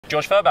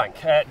George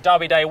Furbank,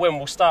 Derby Day win.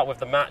 We'll start with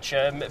the match.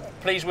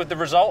 Pleased with the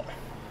result?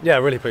 Yeah,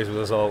 really pleased with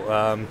the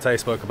result. Tay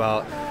spoke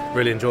about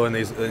really enjoying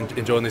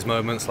these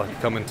moments.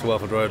 Like coming to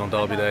Welford Road on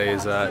Derby Day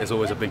is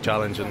always a big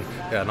challenge, and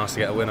yeah, nice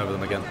to get a win over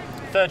them again.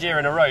 Third year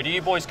in a row. Do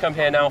you boys come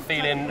here now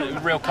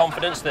feeling real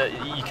confidence that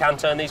you can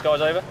turn these guys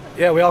over?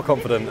 Yeah, we are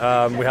confident.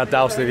 We had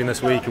Douse leaving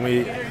this week, and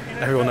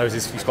everyone knows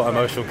he's quite an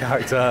emotional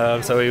character.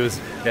 So he was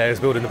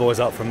building the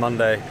boys up from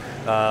Monday.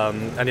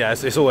 And yeah,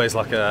 it's always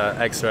like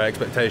an extra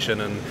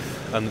expectation, and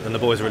the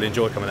boys really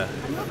enjoy coming here.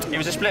 It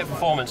was a split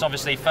performance.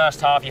 Obviously, first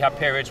half you had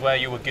periods where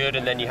you were good,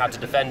 and then you had to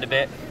defend a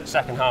bit.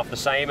 Second half the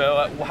same.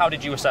 How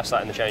did you assess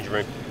that in the changing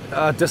room?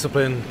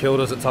 Discipline killed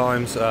us at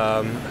times.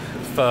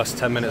 First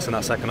 10 minutes in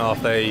that second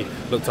half, they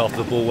looked after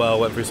the ball well,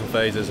 went through some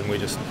phases, and we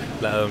just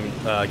let them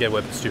get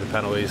away with stupid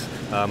penalties,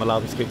 allowed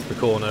them to kick to the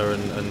corner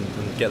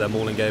and get their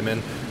mauling game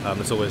in.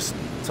 It's always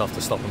tough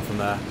to stop them from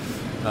there.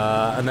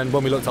 And then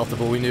when we looked after the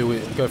ball, we knew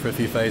we'd go for a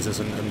few phases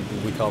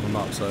and we carved them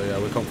up. So yeah,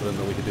 we're confident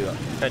that we could do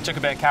that. It took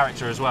a bit of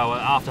character as well.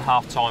 After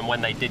half time,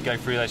 when they did go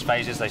through those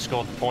phases, they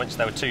scored the points.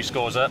 There were 2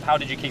 scores up. How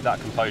did you keep that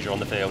composure on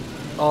the field?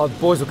 Our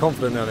boys were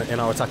confident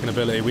in our attacking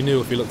ability. We knew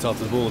if we looked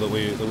after the ball that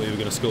we were going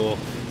to score.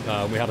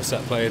 We had a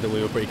set play that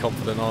we were pretty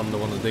confident on, the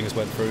one that Dings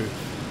went through.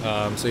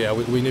 So yeah,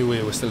 we knew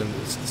we were still in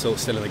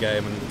the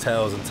game, and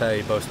Tails and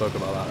Tay both spoke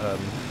about that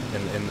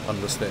in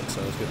under the stick,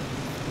 so it was good.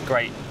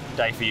 Great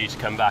day for you to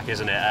come back,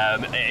 isn't it?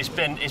 It's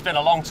been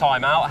a long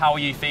time out. How are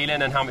you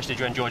feeling, and how much did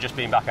you enjoy just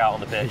being back out on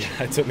the pitch?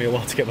 Yeah, it took me a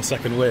while to get my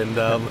second wind.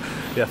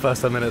 Yeah,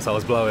 first 10 minutes I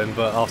was blowing,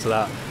 but after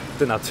that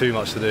didn't have too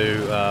much to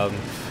do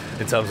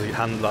in terms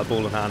of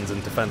ball and hands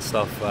and defence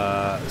stuff.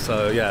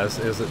 So yeah,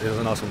 it was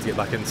a nice one to get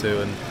back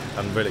into, and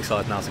I'm really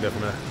excited now to go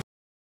from there.